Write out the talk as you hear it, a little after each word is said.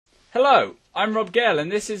Hello, I'm Rob Gale and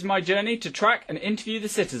this is my journey to track and interview the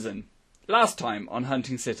Citizen. Last time on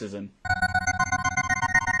Hunting Citizen.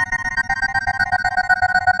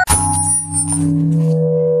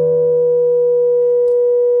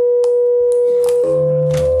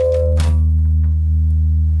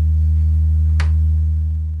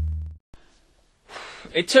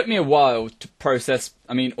 It took me a while to process,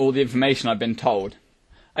 all the information I'd been told.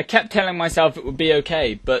 I kept telling myself it would be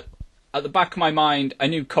okay, but at the back of my mind, I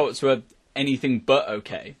knew cults were anything but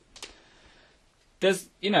okay. There's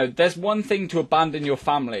one thing to abandon your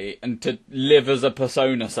family and to live as a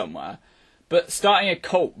persona somewhere, but starting a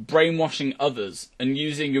cult, brainwashing others, and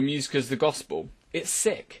using your music as the gospel, it's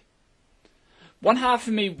sick. One half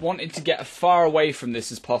of me wanted to get as far away from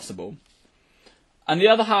this as possible, and the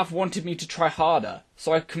other half wanted me to try harder,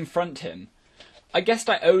 so I'd confront him. I guessed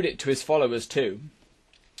I owed it to his followers too.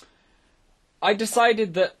 I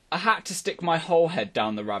decided that I had to stick my whole head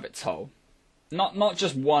down the rabbit's hole, not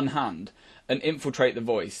just one hand, and infiltrate the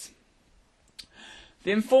voice.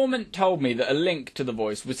 The informant told me that a link to the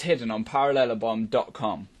voice was hidden on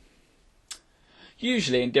parallelabomb.com.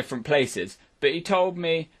 Usually in different places, but he told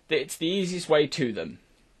me that it's the easiest way to them.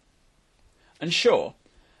 And sure,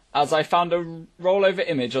 as I found a rollover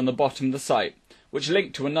image on the bottom of the site, which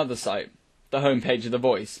linked to another site, the homepage of the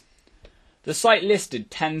voice. The site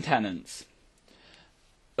listed 10 tenants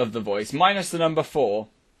of the voice, minus the number 4,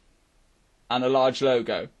 and a large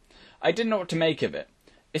logo. I didn't know what to make of it,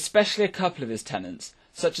 especially a couple of his tenants,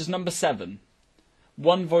 such as number 7.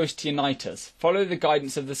 One voice to unite us, follow the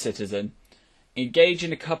guidance of the Citizen, engage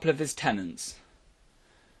in a couple of his tenants,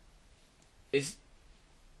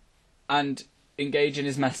 and engage in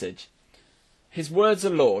his message. His words are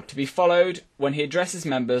law, to be followed. When he addresses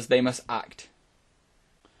members, they must act.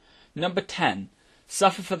 Number 10.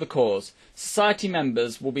 Suffer for the cause. Society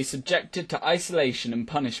members will be subjected to isolation and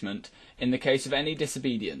punishment in the case of any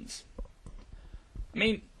disobedience.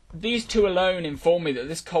 These two alone informed me that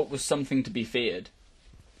this cult was something to be feared.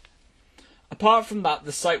 Apart from that,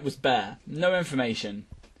 the site was bare, no information,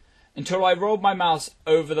 until I rolled my mouse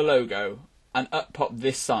over the logo and up popped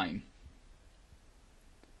this sign.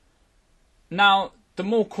 Now, the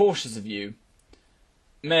more cautious of you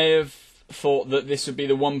may have thought that this would be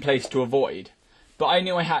the one place to avoid, but I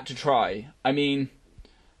knew I had to try.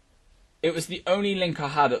 It was the only link I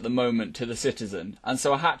had at the moment to the Citizen, and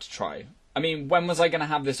so I had to try. When was I going to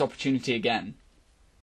have this opportunity again?